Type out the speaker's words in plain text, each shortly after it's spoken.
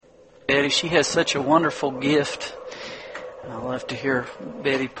Betty. She has such a wonderful gift. I love to hear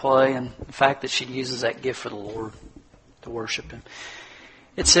Betty play, and the fact that she uses that gift for the Lord to worship Him.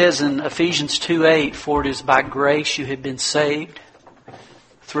 It says in Ephesians 2:8, "For it is by grace you have been saved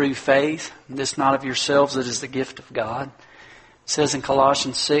through faith, this not of yourselves, it is the gift of God." It says in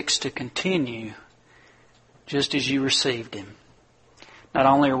Colossians 6, "To continue just as you received Him." Not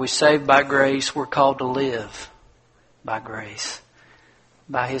only are we saved by grace, we're called to live by grace,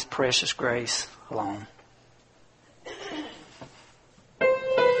 by His precious grace alone.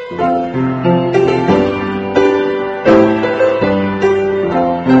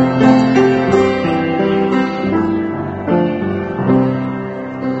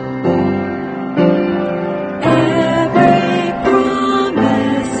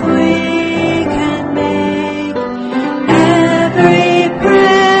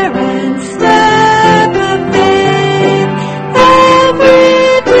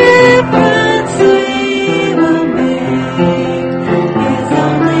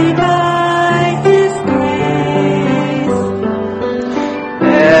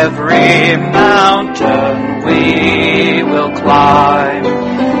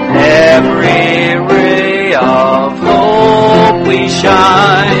 Every ray of hope we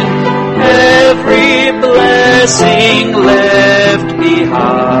shine, every blessing left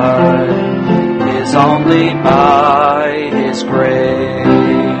behind is only by His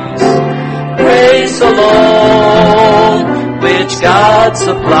grace. Grace alone, which God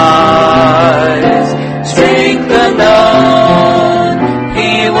supplies, strength unknown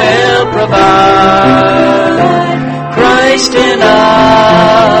He will provide. Christ in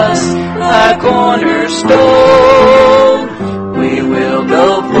us, a cornerstone, we will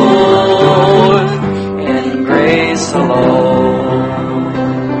go forth in grace alone.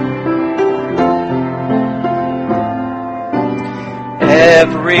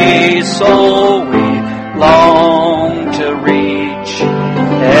 Every soul we long to reach,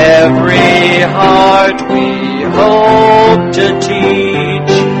 every heart we hope to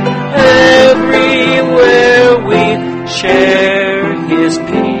teach, everywhere we share His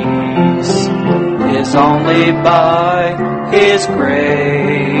peace is only by His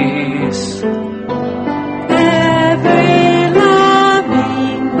grace. Every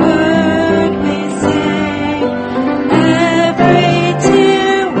loving word we say, every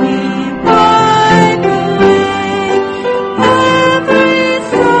tear we wipe away, every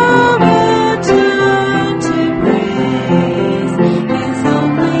sorrow turned to praise is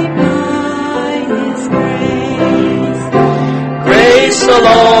only by His grace. Grace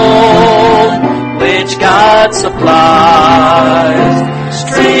alone, which God supplies,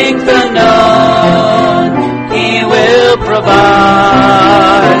 strength unknown He will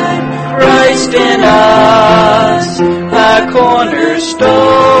provide. Christ in us, a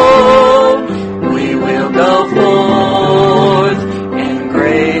cornerstone, we will go forth in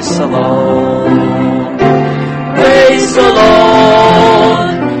grace alone. Grace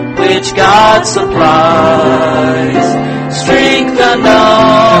alone, which God supplies, strength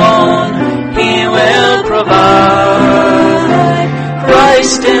unknown He will provide.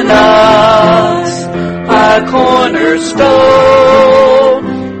 Christ in us, our cornerstone,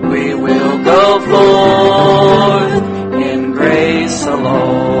 we will go forth in grace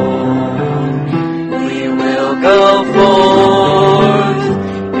alone. We will go forth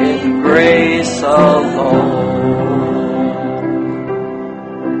in grace alone.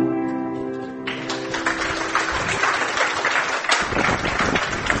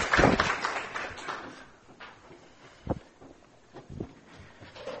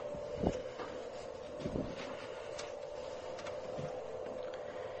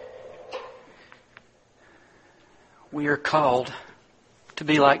 We are called to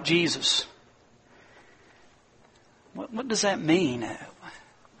be like Jesus. What does that mean?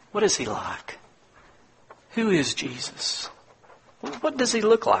 What is He like? Who is Jesus? What does He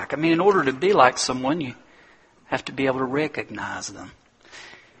look like? I mean, in order to be like someone, you have to be able to recognize them.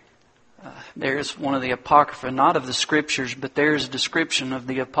 There's one of the Apocrypha, not of the Scriptures, but there's a description of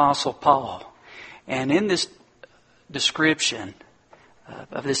the Apostle Paul. And in this description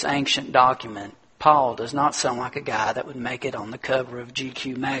of this ancient document, Paul does not sound like a guy that would make it on the cover of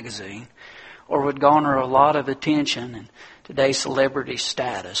GQ magazine or would garner a lot of attention and today's celebrity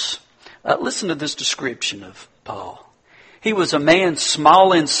status. Listen to this description of Paul. He was a man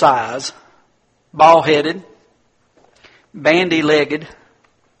small in size, bald-headed, bandy-legged,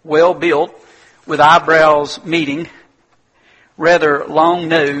 well-built, with eyebrows meeting, rather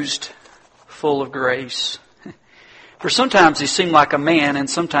long-nosed, full of grace. For sometimes he seemed like a man, and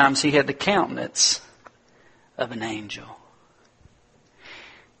sometimes he had the countenance of an angel.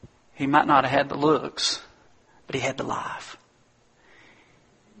 He might not have had the looks, but he had the life.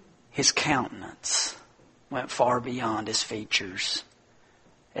 His countenance went far beyond his features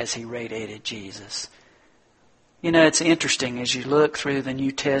as he radiated Jesus. You know, it's interesting as you look through the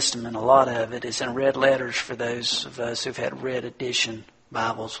New Testament, a lot of it is in red letters for those of us who've had red edition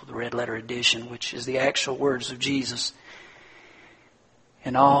Bibles, the red letter edition, which is the actual words of Jesus.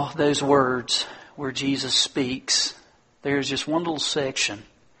 And all those words where Jesus speaks, there's just one little section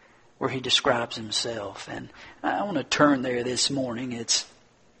where he describes himself. And I want to turn there this morning. It's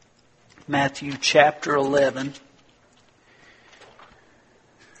Matthew chapter 11,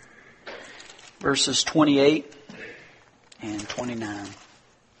 verses 28 and 29.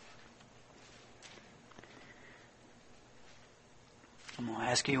 I'm going to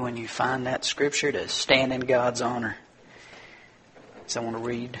ask you when you find that scripture to stand in God's honor. So I want to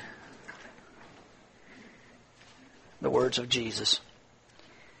read the words of Jesus.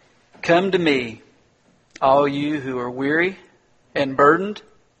 Come to me, all you who are weary and burdened,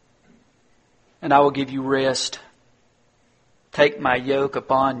 and I will give you rest. Take my yoke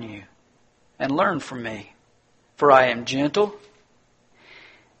upon you and learn from me, for I am gentle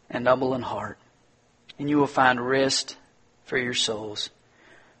and humble in heart, and you will find rest for your souls.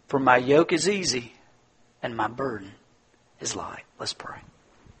 For my yoke is easy and my burden is light. Let's pray.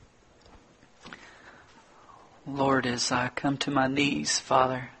 Lord, as I come to my knees,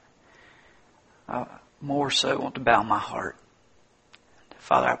 Father, I more so want to bow my heart.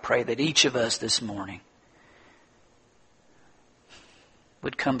 Father, I pray that each of us this morning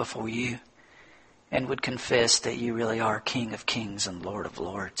would come before you and would confess that you really are King of Kings and Lord of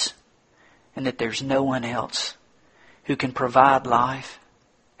Lords, and that there's no one else who can provide life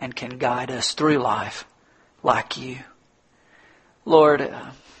and can guide us through life like you. Lord,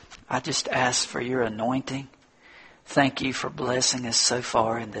 I just ask for your anointing. Thank you for blessing us so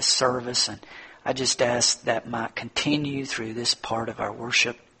far in this service, and I just ask that might continue through this part of our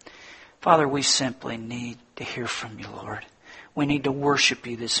worship. Father, we simply need to hear from you, Lord. We need to worship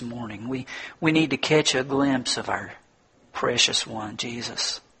you this morning. We need to catch a glimpse of our precious one,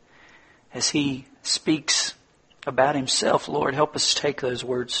 Jesus. As he speaks about himself, Lord, help us take those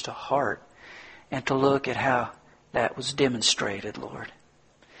words to heart and to look at how that was demonstrated, Lord.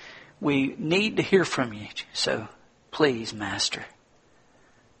 We need to hear from you, so please, Master,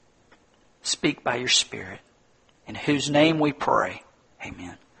 speak by your Spirit, in whose name we pray.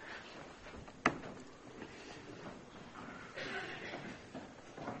 Amen.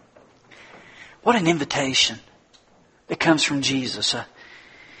 What an invitation that comes from Jesus.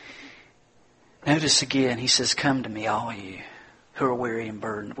 Notice again, he says, come to me, all you who are weary and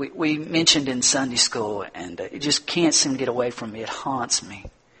burdened. We mentioned in Sunday school, and it just can't seem to get away from me. It haunts me.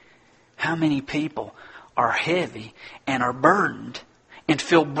 How many people are heavy and are burdened and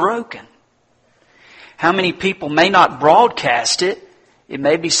feel broken? How many people may not broadcast it? It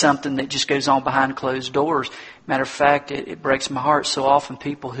may be something that just goes on behind closed doors. Matter of fact, it breaks my heart so often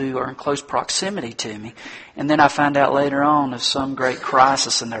people who are in close proximity to me. And then I find out later on of some great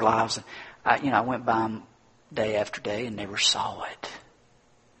crisis in their lives. And I went by them day after day and never saw it.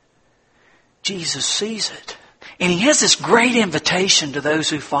 Jesus sees it. And he has this great invitation to those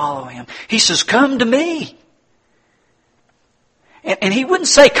who follow him. He says, come to me. And he wouldn't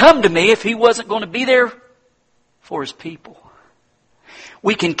say come to me if he wasn't going to be there for his people.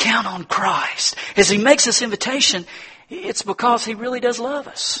 We can count on Christ. As he makes this invitation, it's because he really does love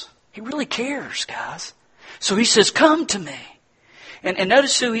us. He really cares, guys. So he says, come to me. And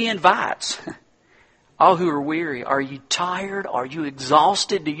notice who he invites. All who are weary. Are you tired? Are you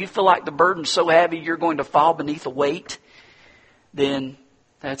exhausted? Do you feel like the burden's so heavy you're going to fall beneath the weight? Then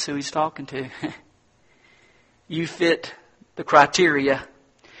that's who he's talking to. You fit the criteria.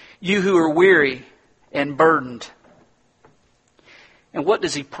 You who are weary and burdened. And what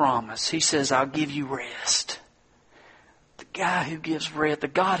does he promise? He says, I'll give you rest. The guy who gives rest, the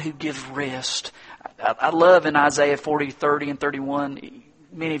God who gives rest. I love in Isaiah 40, 30, and 31,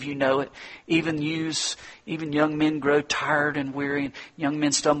 many of you know it, even young men grow tired and weary, and young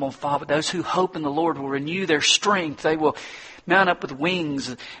men stumble and fall. But those who hope in the Lord will renew their strength. They will mount up with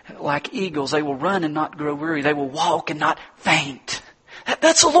wings like eagles. They will run and not grow weary. They will walk and not faint.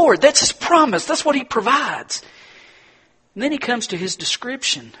 That's the Lord. That's his promise. That's what he provides. And then he comes to his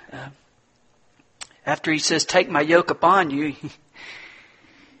description. After he says, take my yoke upon you, he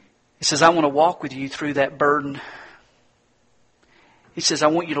says, I want to walk with you through that burden. He says, I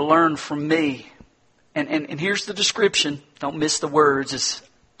want you to learn from me. And here's the description. Don't miss the words as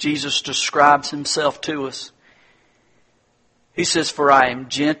Jesus describes himself to us. He says, for I am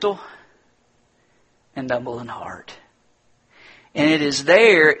gentle and humble in heart. And it is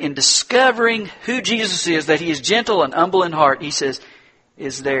there in discovering who Jesus is, that He is gentle and humble in heart. He says,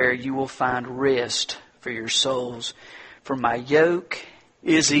 is there you will find rest for your souls. For my yoke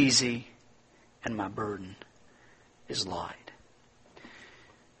is easy and my burden is light.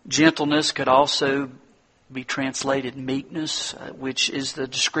 Gentleness could also be translated meekness, which is the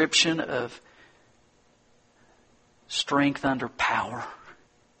description of strength under power.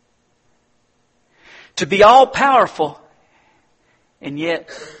 To be all powerful and yet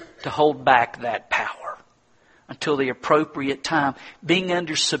to hold back that power until the appropriate time, being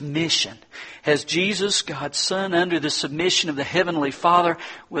under submission. Has Jesus, God's Son, under the submission of the Heavenly Father,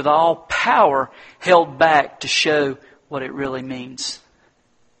 with all power held back to show what it really means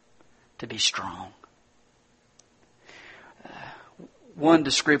to be strong. One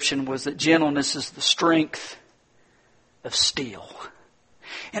description was that gentleness is the strength of steel.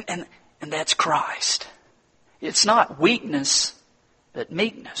 And that's Christ. It's not weakness, but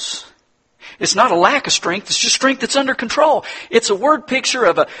meekness. It's not a lack of strength, it's just strength that's under control. It's a word picture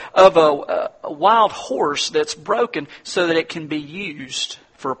of a wild horse that's broken so that it can be used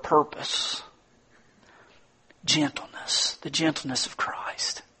for a purpose. Gentleness, the gentleness of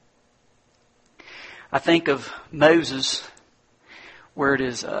Christ. I think of Moses, where it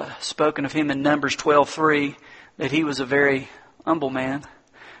is spoken of him in Numbers 12:3, that he was a very humble man,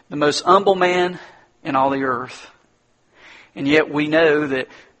 the most humble man in all the earth. And yet we know that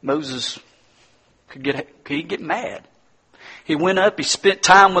Moses could get mad. He went up, he spent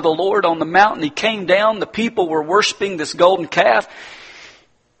time with the Lord on the mountain, he came down, the people were worshiping this golden calf,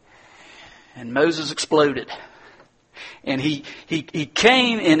 and Moses exploded. And he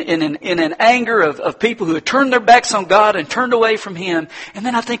came in an anger of people who had turned their backs on God and turned away from Him. And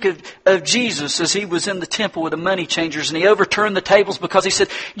then I think of Jesus as He was in the temple with the money changers and He overturned the tables because He said,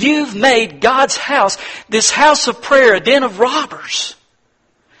 you've made God's house, this house of prayer, a den of robbers.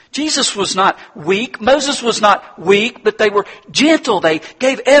 Jesus was not weak. Moses was not weak, but they were gentle. They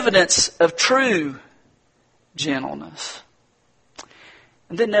gave evidence of true gentleness.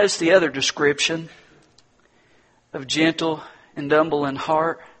 And then notice the other description of gentle and humble in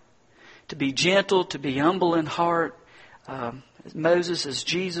heart. To be gentle, to be humble in heart. Moses, as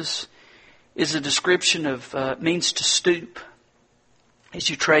Jesus, is a description of, means to stoop. As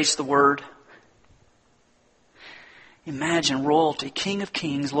you trace the word. Imagine royalty, King of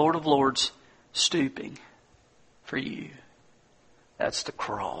Kings, Lord of Lords, stooping for you. That's the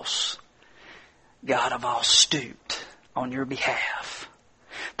cross. God of all stooped on your behalf.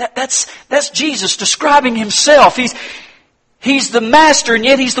 That's Jesus describing Himself. He's the master, and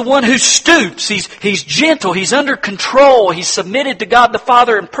yet He's the one who stoops. He's gentle. He's under control. He's submitted to God the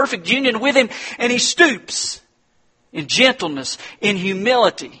Father in perfect union with Him, and He stoops in gentleness, in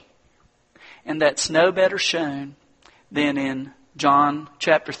humility. And that's no better shown than in John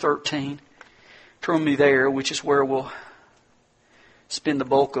chapter 13. Turn me there, which is where we'll spend the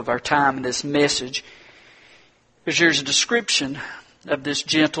bulk of our time in this message. Because there's a description of this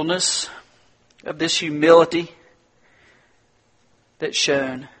gentleness, of this humility that's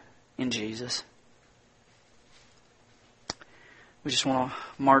shown in Jesus. We just want to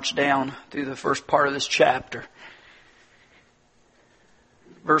march down through the first part of this chapter.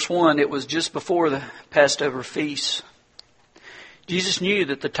 Verse 1, it was just before the Passover feast. Jesus knew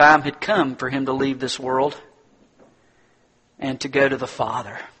that the time had come for Him to leave this world and to go to the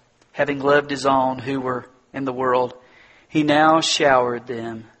Father. Having loved His own who were in the world, He now showered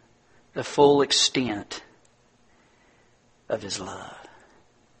them the full extent of His love.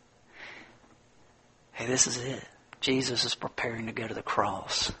 Hey, this is it. Jesus is preparing to go to the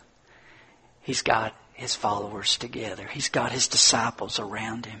cross. He's got His followers together. He's got His disciples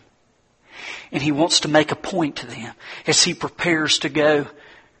around Him. And He wants to make a point to them as He prepares to go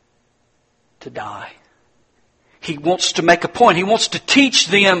to die. He wants to make a point. He wants to teach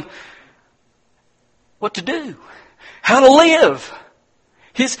them what to do. How to live.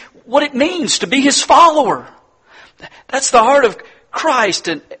 What it means to be His follower. That's the heart of Christ.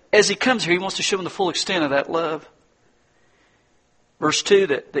 And as He comes here, He wants to show them the full extent of that love. Verse 2,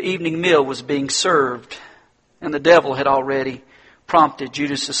 that the evening meal was being served. And the devil had already prompted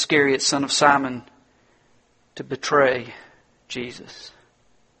Judas Iscariot, son of Simon, to betray Jesus.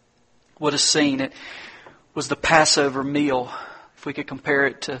 What a scene. It was the Passover meal. If we could compare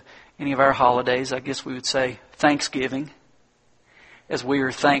it to any of our holidays, I guess we would say Thanksgiving. As we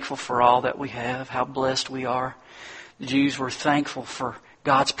are thankful for all that we have, how blessed we are. The Jews were thankful for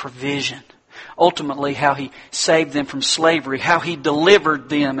God's provision. Ultimately, how He saved them from slavery, how He delivered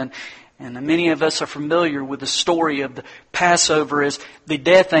them. And many of us are familiar with the story of the Passover as the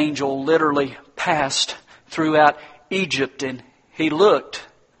death angel literally passed throughout Egypt. And he looked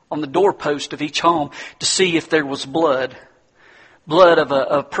on the doorpost of each home to see if there was blood. Blood of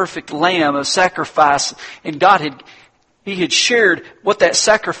a perfect lamb, a sacrifice. And He had shared what that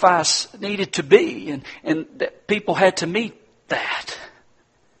sacrifice needed to be. And that people had to meet that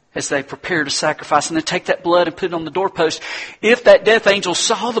as they prepared a sacrifice. And then take that blood and put it on the doorpost. If that death angel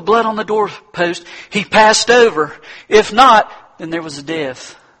saw the blood on the doorpost, he passed over. If not, then there was a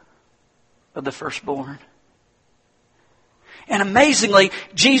death of the firstborn. And amazingly,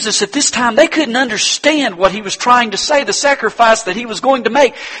 Jesus at this time, they couldn't understand what He was trying to say, the sacrifice that He was going to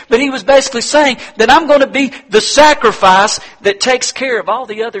make. But He was basically saying that I'm going to be the sacrifice that takes care of all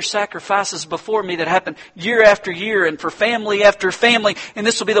the other sacrifices before me that happen year after year and for family after family. And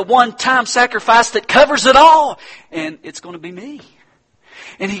this will be the one-time sacrifice that covers it all. And it's going to be me.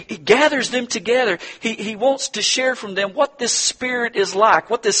 And He gathers them together. He wants to share from them what this Spirit is like,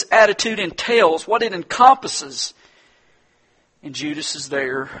 what this attitude entails, what it encompasses. And Judas is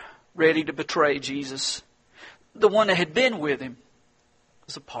there, ready to betray Jesus. The one that had been with Him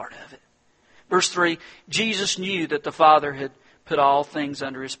was a part of it. Verse 3, Jesus knew that the Father had put all things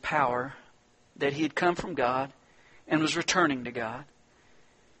under His power, that He had come from God and was returning to God.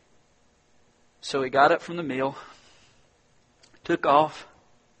 So He got up from the meal, took off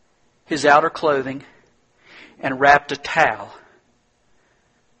His outer clothing, and wrapped a towel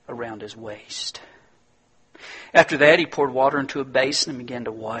around His waist. After that, He poured water into a basin and began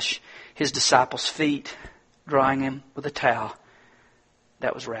to wash His disciples' feet, drying them with a towel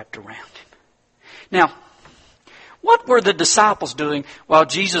that was wrapped around Him. Now, what were the disciples doing while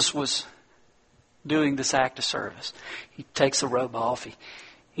Jesus was doing this act of service? He takes the robe off.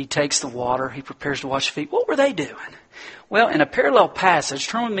 He takes the water. He prepares to wash feet. What were they doing? Well, in a parallel passage,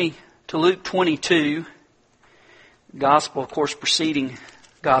 turn with me to Luke 22, Gospel, of course, preceding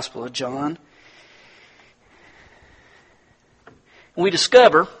Gospel of John. We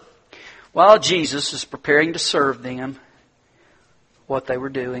discover, while Jesus is preparing to serve them, what they were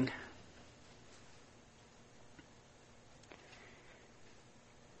doing.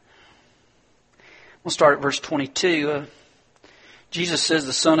 We'll start at verse 22. Jesus says,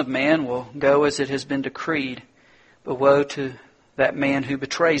 "The Son of Man will go as it has been decreed, but woe to that man who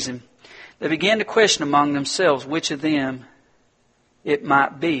betrays Him." They began to question among themselves which of them it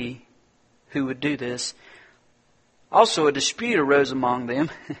might be who would do this. Also a dispute arose among them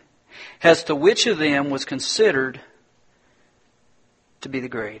as to which of them was considered to be the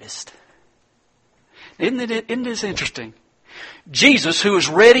greatest. Isn't this interesting? Jesus, who was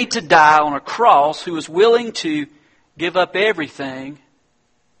ready to die on a cross, who was willing to give up everything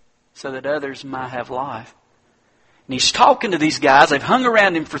so that others might have life. And He's talking to these guys. They've hung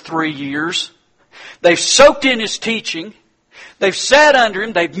around Him for 3 years. They've soaked in His teaching. They've sat under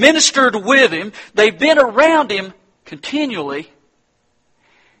Him. They've ministered with Him. They've been around Him continually.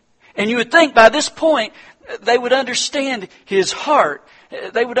 And you would think by this point they would understand His heart.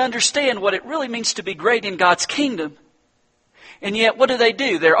 They would understand what it really means to be great in God's kingdom. And yet what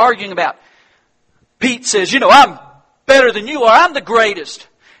do? They're arguing about, Pete says, I'm better than you are. I'm the greatest.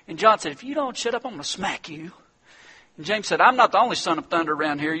 And John said, if you don't shut up, I'm going to smack you. And James said, I'm not the only son of thunder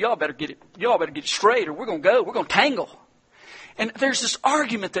around here. Y'all better get it straight or we're going to tangle. And there's this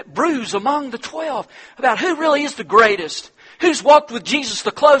argument that brews among the 12 about who really is the greatest, who's walked with Jesus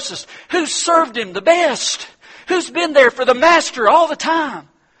the closest, who's served Him the best, who's been there for the Master all the time.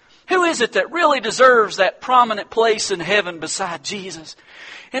 Who is it that really deserves that prominent place in heaven beside Jesus?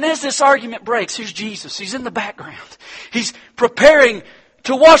 And as this argument breaks, here's Jesus. He's in the background. He's preparing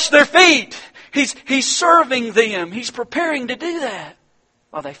to wash their feet. He's serving them. He's preparing to do that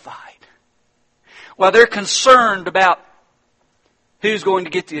while they fight. While they're concerned about who's going to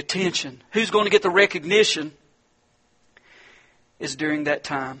get the attention, who's going to get the recognition, is during that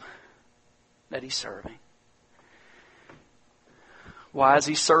time that He's serving. Why is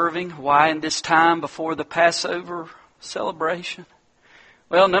He serving? Why in this time before the Passover celebration?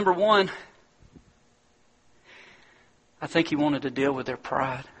 Well, number one, I think He wanted to deal with their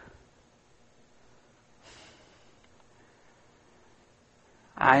pride.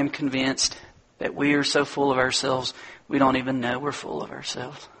 I am convinced that we are so full of ourselves, we don't even know we're full of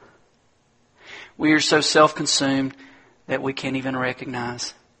ourselves. We are so self-consumed that we can't even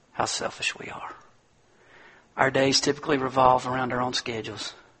recognize how selfish we are. Our days typically revolve around our own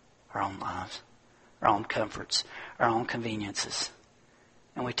schedules, our own lives, our own comforts, our own conveniences.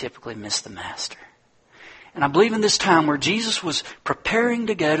 And we typically miss the Master. And I believe in this time where Jesus was preparing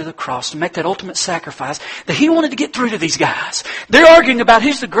to go to the cross to make that ultimate sacrifice, that He wanted to get through to these guys. They're arguing about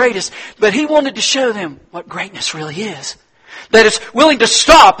who's the greatest, but He wanted to show them what greatness really is. That it's willing to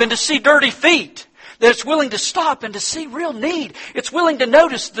stop and to see dirty feet. That it's willing to stop and to see real need. It's willing to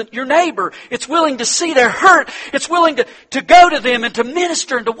notice your neighbor. It's willing to see their hurt. It's willing to go to them and to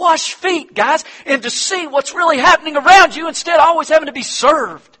minister and to wash feet, guys, and to see what's really happening around you instead of always having to be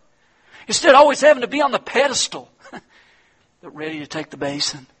served. Instead of always having to be on the pedestal, but ready to take the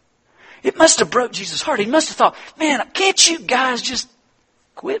basin. It must have broke Jesus' heart. He must have thought, man, can't you guys just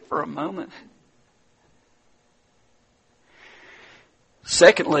quit for a moment?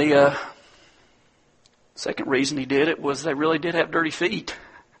 Secondly, second reason he did it was they really did have dirty feet.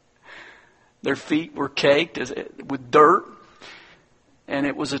 Their feet were caked with dirt. And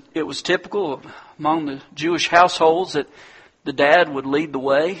it was typical among the Jewish households that the dad would lead the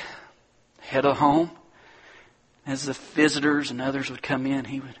way, head of home. As the visitors and others would come in,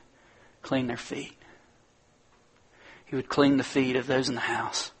 he would clean their feet. He would clean the feet of those in the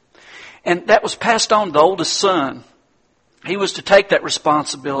house. And that was passed on to the oldest son. He was to take that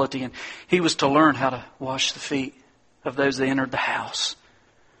responsibility and he was to learn how to wash the feet of those that entered the house.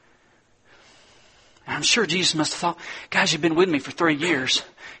 And I'm sure Jesus must have thought, guys, you've been with me for 3 years.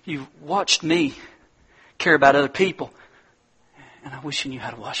 You've watched me care about other people. And I wish you knew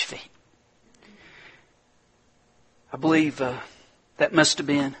how to wash feet. I believe that must have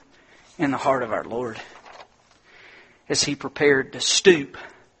been in the heart of our Lord as He prepared to stoop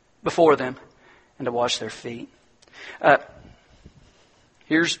before them and to wash their feet.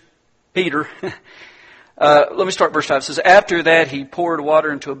 Here's Peter. Let me start verse 5. It says, after that he poured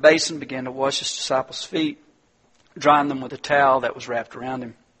water into a basin, began to wash his disciples' feet, drying them with a towel that was wrapped around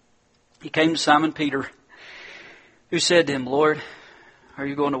him. He came to Simon Peter, who said to him, Lord, are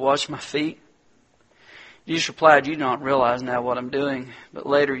you going to wash my feet? Jesus replied, you don't realize now what I'm doing, but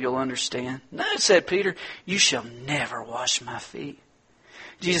later you'll understand. No, said Peter, you shall never wash my feet.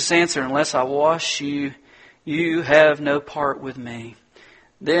 Jesus answered, unless I wash you, you have no part with me.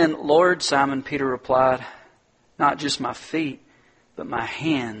 Then, Lord, Simon Peter replied, not just my feet, but my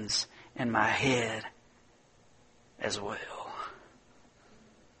hands and my head as well.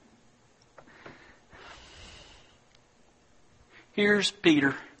 Here's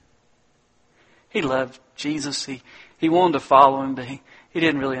Peter. He loved Jesus. He wanted to follow Him, but he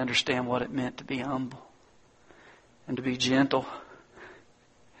didn't really understand what it meant to be humble and to be gentle.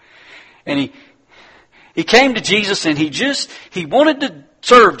 And he came to Jesus and he wanted to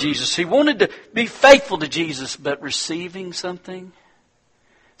serve Jesus. He wanted to be faithful to Jesus, but receiving something,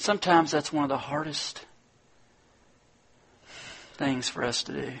 sometimes that's one of the hardest things for us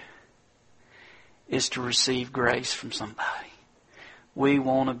to do, is to receive grace from somebody. We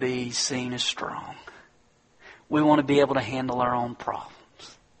want to be seen as strong. We want to be able to handle our own problems.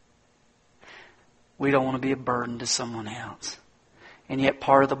 We don't want to be a burden to someone else. And yet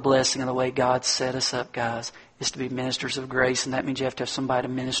part of the blessing of the way God set us up, guys, is to be ministers of grace. And that means you have to have somebody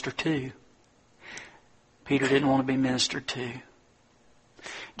to minister to. Peter didn't want to be ministered to.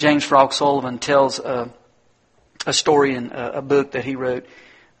 James Frog Sullivan tells a story in a book that he wrote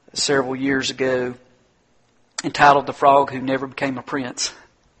several years ago entitled The Frog Who Never Became a Prince.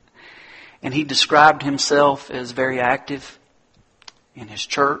 And he described himself as very active in his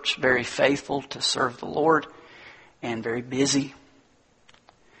church, very faithful to serve the Lord, and very busy,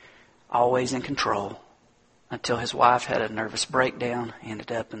 always in control, until his wife had a nervous breakdown,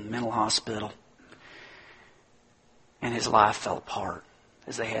 ended up in the mental hospital, and his life fell apart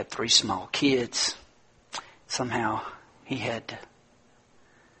as they had 3 small kids. Somehow he had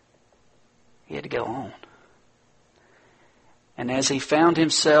to go on. And as he found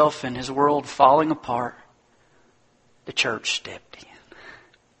himself and his world falling apart, the church stepped in.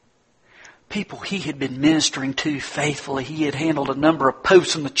 People he had been ministering to faithfully. He had handled a number of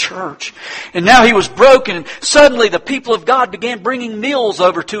posts in the church. And now he was broken. And suddenly the people of God began bringing meals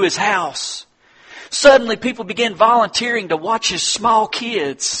over to his house. Suddenly people began volunteering to watch his small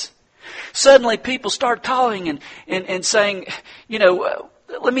kids. Suddenly people started calling and saying,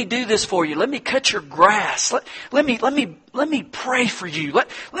 let me do this for you. Let me cut your grass. Let me pray for you.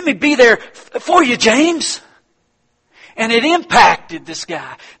 Let me be there for you, James. And it impacted this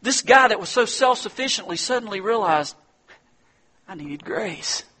guy. This guy that was so self-sufficiently suddenly realized, I needed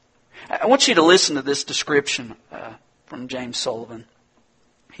grace. I want you to listen to this description from James Sullivan.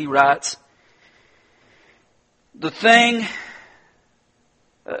 He writes,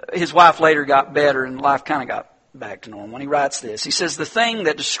 his wife later got better and life kind of got back to normal. When he writes this, he says, the thing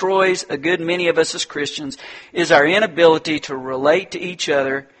that destroys a good many of us as Christians is our inability to relate to each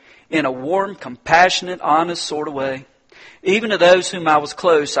other in a warm, compassionate, honest sort of way. Even to those whom I was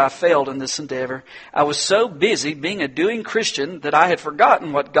close, I failed in this endeavor. I was so busy being a doing Christian that I had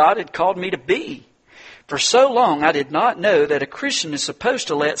forgotten what God had called me to be. For so long I did not know that a Christian is supposed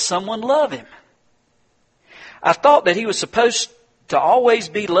to let someone love him. I thought that he was supposed to always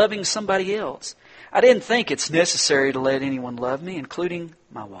be loving somebody else. I didn't think it's necessary to let anyone love me, including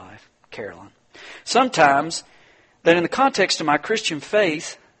my wife, Carolyn. Sometimes, that in the context of my Christian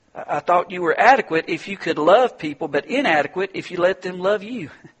faith, I thought you were adequate if you could love people, but inadequate if you let them love you.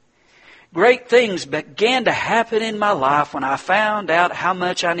 Great things began to happen in my life when I found out how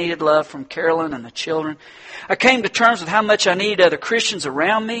much I needed love from Carolyn and the children. I came to terms with how much I needed other Christians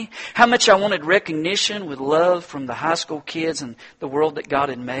around me, how much I wanted recognition with love from the high school kids and the world that God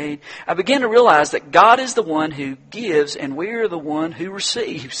had made. I began to realize that God is the one who gives and we are the one who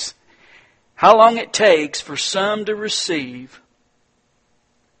receives. How long it takes for some to receive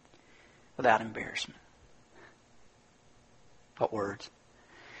without embarrassment. What words?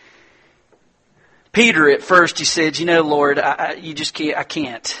 Peter, at first, he said, Lord, I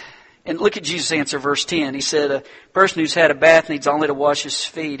can't. And look at Jesus' answer, verse 10. He said, a person who's had a bath needs only to wash his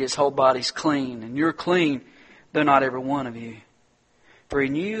feet. His whole body's clean. And you're clean, though not every one of you. For he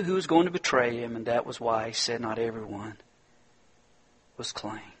knew who was going to betray him, and that was why he said not everyone was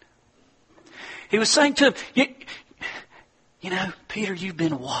clean. He was saying to him, Peter, you've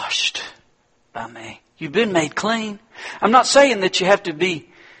been washed by me. You've been made clean. I'm not saying that you have to be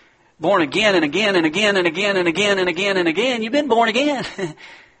born again and again and again and again and again and again and again. You've been born again.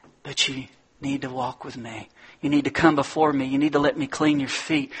 But you need to walk with me. You need to come before me. You need to let me clean your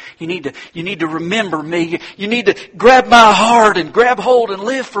feet. You need to remember me. You need to grab my heart and grab hold and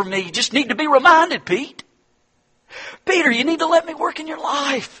live for me. You just need to be reminded, Pete. Peter, you need to let me work in your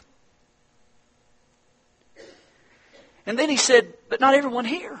life. And then he said, but not everyone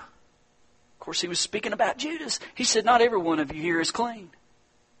here. Of course, he was speaking about Judas. He said, not every one of you here is clean.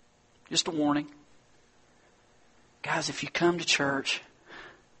 Just a warning. Guys, if you come to church,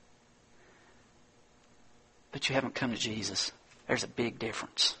 but you haven't come to Jesus, there's a big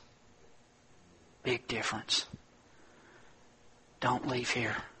difference. Big difference. Don't leave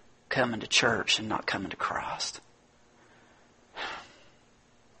here coming to church and not coming to Christ.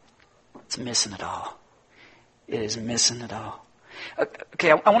 It's missing it all. It is missing it all.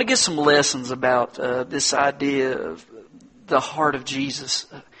 Okay, I want to give some lessons about this idea of the heart of Jesus.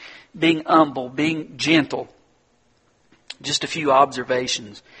 Being humble, being gentle. Just a few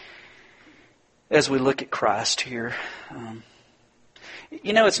observations as we look at Christ here.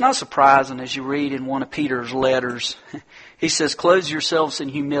 It's not surprising as you read in one of Peter's letters, he says, clothe yourselves in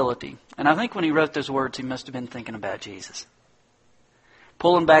humility. And I think when he wrote those words, he must have been thinking about Jesus.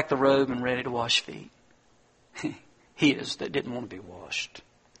 Pulling back the robe and ready to wash feet. He is that didn't want to be washed.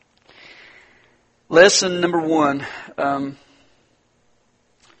 Lesson number 1.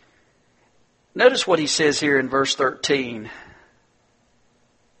 Notice what he says here in verse 13.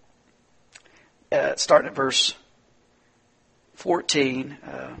 Starting at verse 14,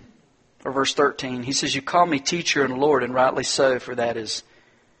 or verse 13. He says, you call me teacher and Lord, and rightly so, for that is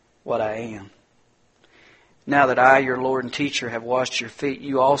what I am. Now that I, your Lord and teacher, have washed your feet,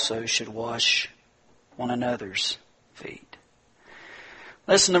 you also should wash one another's feet.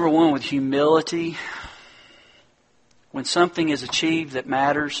 Lesson number 1, with humility. When something is achieved that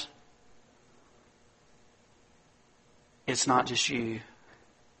matters, it's not just you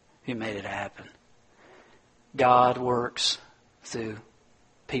who made it happen. God works through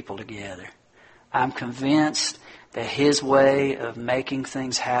people together. I'm convinced that His way of making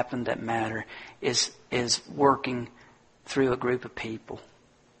things happen that matter is working through a group of people.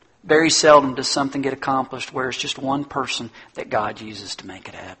 Very seldom does something get accomplished where it's just one person that God uses to make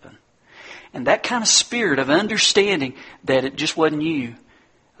it happen. And that kind of spirit of understanding that it just wasn't you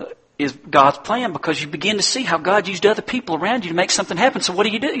is God's plan, because you begin to see how God used other people around you to make something happen. So what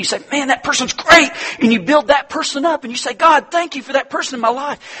do? You say, man, that person's great. And you build that person up. And you say, God, thank you for that person in my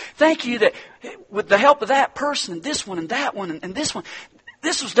life. Thank you that with the help of that person and this one and that one and this one,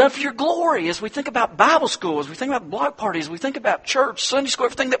 this was done for your glory. As we think about Bible school, as we think about block parties, we think about church, Sunday school,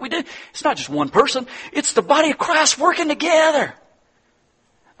 everything that we do, it's not just one person. It's the body of Christ working together.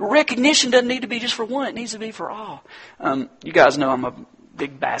 Recognition doesn't need to be just for one. It needs to be for all. You guys know I'm a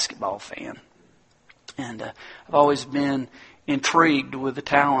big basketball fan. And I've always been intrigued with the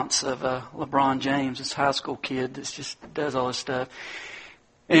talents of LeBron James, this high school kid that just does all this stuff.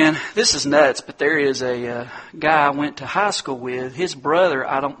 And this is nuts, but there is a guy I went to high school with. His brother,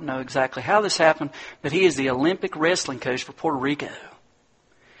 I don't know exactly how this happened, but he is the Olympic wrestling coach for Puerto Rico.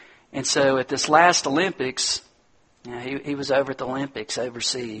 And so at this last Olympics, he was over at the Olympics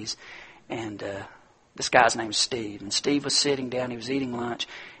overseas, and this guy's name is Steve. And Steve was sitting down, he was eating lunch,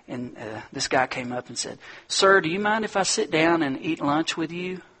 and this guy came up and said, "Sir, do you mind if I sit down and eat lunch with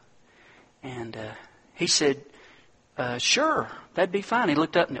you?" And he said, "Sure, that'd be fine." He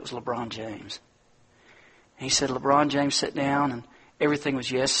looked up and it was LeBron James. he said, LeBron James sat down, and everything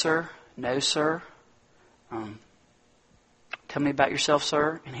was yes, sir, no, sir. Tell me about yourself,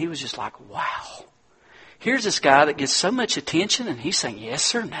 sir. And he was just like, wow. Here's this guy that gets so much attention, and he's saying, yes,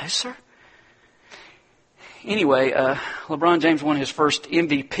 sir, no, sir. Anyway, LeBron James won his first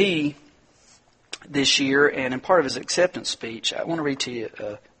MVP this year, and in part of his acceptance speech, I want to read to you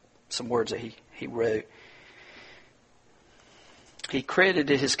some words that he wrote. He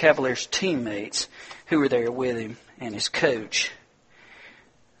credited his Cavaliers teammates who were there with him and his coach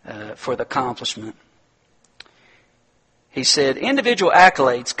for the accomplishment. He said, individual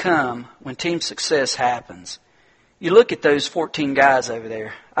accolades come when team success happens. You look at those 14 guys over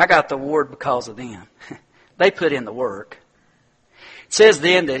there. I got the award because of them. They put in the work. It says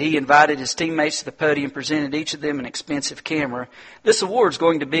then that he invited his teammates to the podium and presented each of them an expensive camera. This award's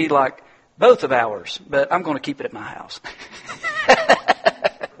going to be like both of ours, but I'm going to keep it at my house.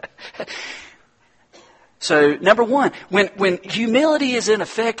 So, number one, when humility is in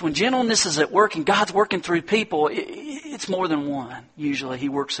effect, when gentleness is at work and God's working through people, it's more than one. Usually He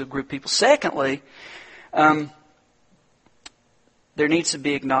works through a group of people. Secondly, there needs to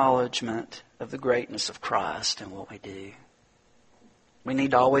be acknowledgement of the greatness of Christ in what we do. We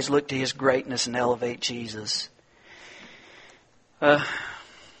need to always look to His greatness and elevate Jesus.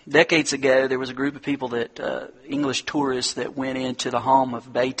 Decades ago, there was a group of people that, English tourists that went into the home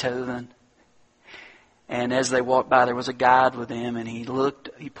of Beethoven. And as they walked by, there was a guide with them, and he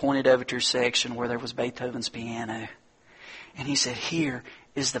pointed over to a section where there was Beethoven's piano. And he said, here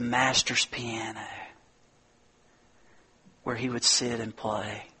is the master's piano, where he would sit and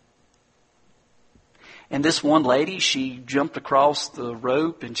play. And this one lady, she jumped across the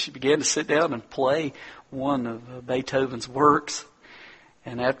rope, and she began to sit down and play one of Beethoven's works.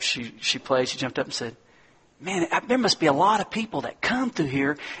 And after she played, she jumped up and said, man, there must be a lot of people that come through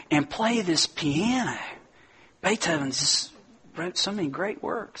here and play this piano. Beethoven just wrote so many great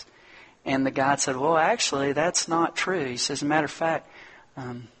works. And the guide said, well, actually, that's not true. He says, as a matter of fact,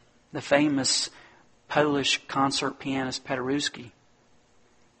 the famous Polish concert pianist Paderewski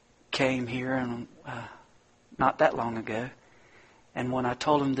came here and not that long ago. And when I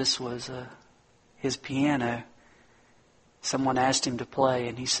told him this was his piano, someone asked him to play,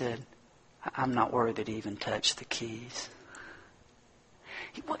 and he said, I'm not worthy to even touch the keys.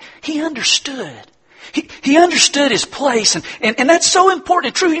 He understood. He understood his place, and that's so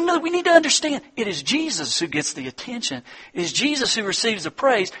important. True humility, we need to understand it is Jesus who gets the attention. It is Jesus who receives the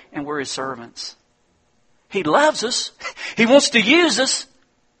praise, and we're His servants. He loves us. He wants to use us,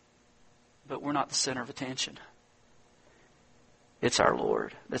 but we're not the center of attention. It's our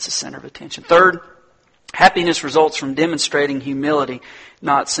Lord that's the center of attention. Third, happiness results from demonstrating humility,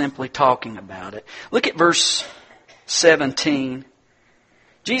 not simply talking about it. Look at verse 17.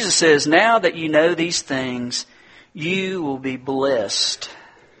 Jesus says, now that you know these things, you will be blessed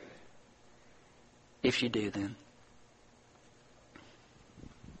if you do them.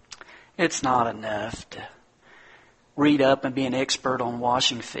 It's not enough to read up and be an expert on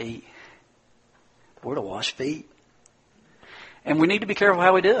washing feet. We're to wash feet. And we need to be careful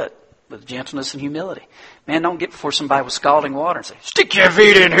how we do it, with gentleness and humility. Man, don't get before somebody with scalding water and say, stick your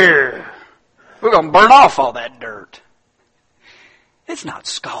feet in here. We're going to burn off all that dirt. It's not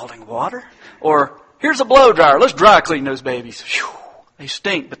scalding water. Or, here's a blow dryer. Let's dry clean those babies. Whew, they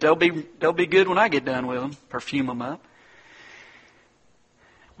stink, but they'll be good when I get done with them. Perfume them up.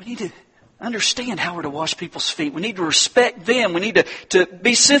 We need to understand how we're to wash people's feet. We need to respect them. We need to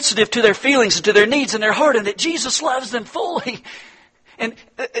be sensitive to their feelings and to their needs and their heart, and that Jesus loves them fully. And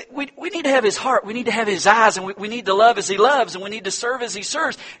we need to have His heart. We need to have His eyes, and we need to love as He loves, and we need to serve as He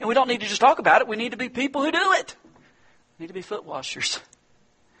serves. And we don't need to just talk about it. We need to be people who do it. We need to be foot washers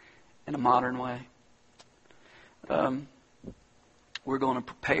in a modern way. We're going to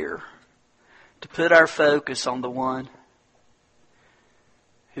prepare to put our focus on the one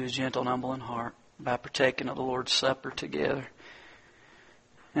who is gentle and humble in heart by partaking of the Lord's Supper together.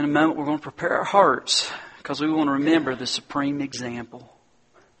 In a moment, we're going to prepare our hearts because we want to remember the supreme example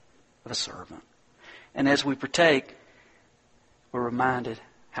of a servant. And as we partake, we're reminded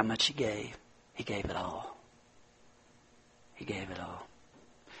how much He gave. He gave it all. He gave it all.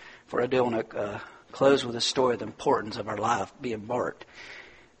 For I do want to close with a story of the importance of our life being marked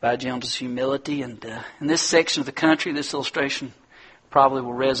by gentleness, humility. And in this section of the country, this illustration probably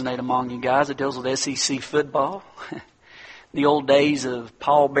will resonate among you guys. It deals with SEC football. The old days of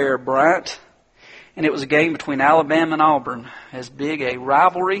Paul Bear Bryant. And it was a game between Alabama and Auburn. As big a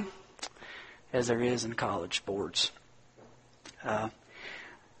rivalry as there is in college sports. The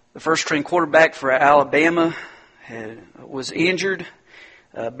first string quarterback for Alabama was injured.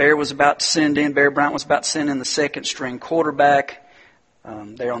 Bear was about to send in, Bear Bryant was about to send in the second string quarterback.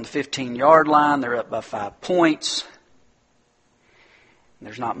 They're on the 15-yard line. They're up by 5 points.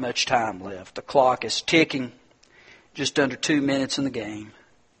 There's not much time left. The clock is ticking. Just under 2 minutes in the game.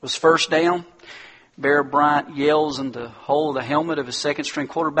 It was first down. Bear Bryant yells in the hole of the helmet of his second string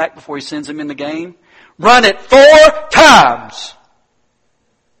quarterback before he sends him in the game. Run it 4 times.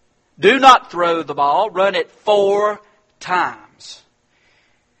 Do not throw the ball. Run it 4 times.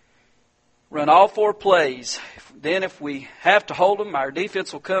 Run all 4 plays. Then if we have to hold them, our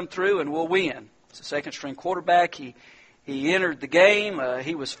defense will come through and we'll win. It's a second string quarterback. He entered the game.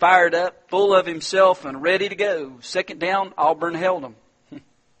 He was fired up, full of himself, and ready to go. Second down, Auburn held him.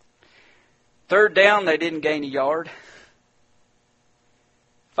 Third down, they didn't gain a yard.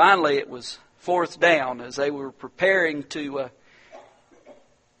 Finally, it was fourth down as they were preparing to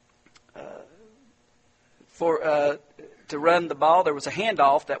run the ball. There was a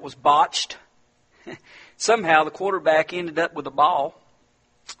handoff that was botched. Somehow the quarterback ended up with the ball.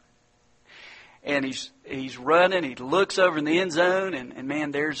 And he's running. He looks over in the end zone, and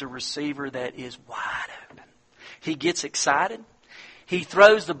man, there's a receiver that is wide open. He gets excited. He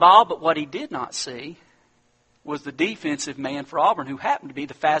throws the ball, but what he did not see was the defensive man for Auburn, who happened to be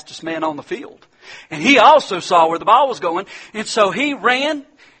the fastest man on the field. And he also saw where the ball was going, and so he ran,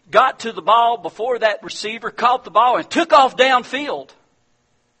 got to the ball before that receiver, caught the ball, and took off downfield.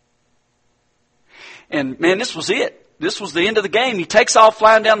 And man, this was it. This was the end of the game. He takes off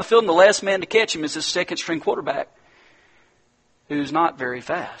flying down the field, and the last man to catch him is this second-string quarterback, who's not very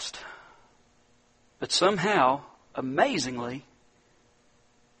fast. But somehow, amazingly,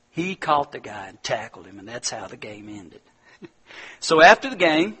 he caught the guy and tackled him, and that's how the game ended. So after the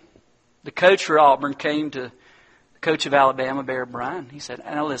game, the coach for Auburn came to the coach of Alabama, Bear Bryant. He said,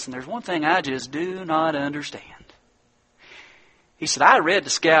 now listen, there's one thing I just do not understand. He said, I read the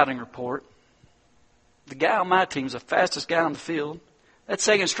scouting report. The guy on my team is the fastest guy on the field. That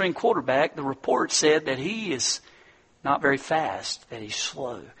second string quarterback, the report said that he is not very fast, that he's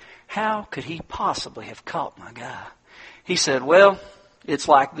slow. How could he possibly have caught my guy? He said, well, it's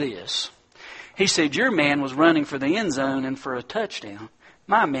like this. He said, your man was running for the end zone and for a touchdown.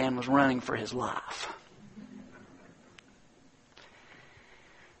 My man was running for his life.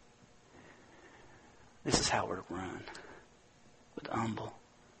 This is how we're to run. With humble,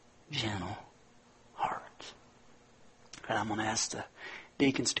 gentle hearts. And I'm going to ask the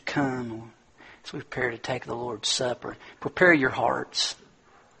deacons to come as we prepare to take the Lord's Supper. Prepare your hearts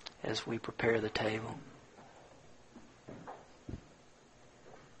as we prepare the table.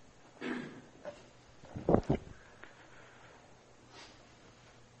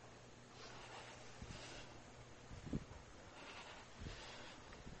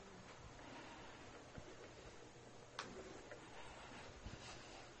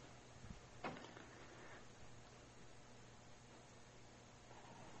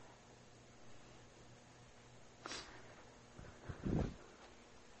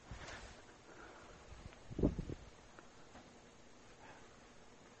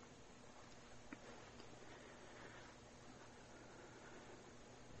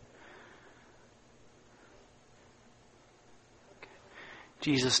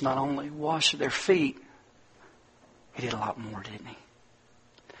 Jesus not only washed their feet, He did a lot more, didn't He?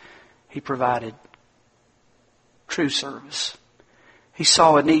 He provided true service. He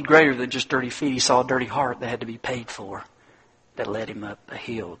saw a need greater than just dirty feet. He saw a dirty heart that had to be paid for, that led Him up a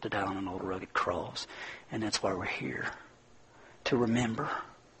hill to die on an old rugged cross. And that's why we're here, to remember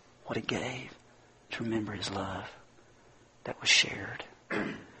what He gave, to remember His love that was shared.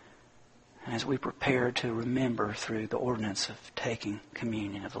 And as we prepare to remember through the ordinance of taking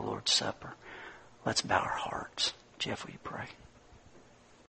communion of the Lord's Supper, let's bow our hearts. Jeff, will you pray?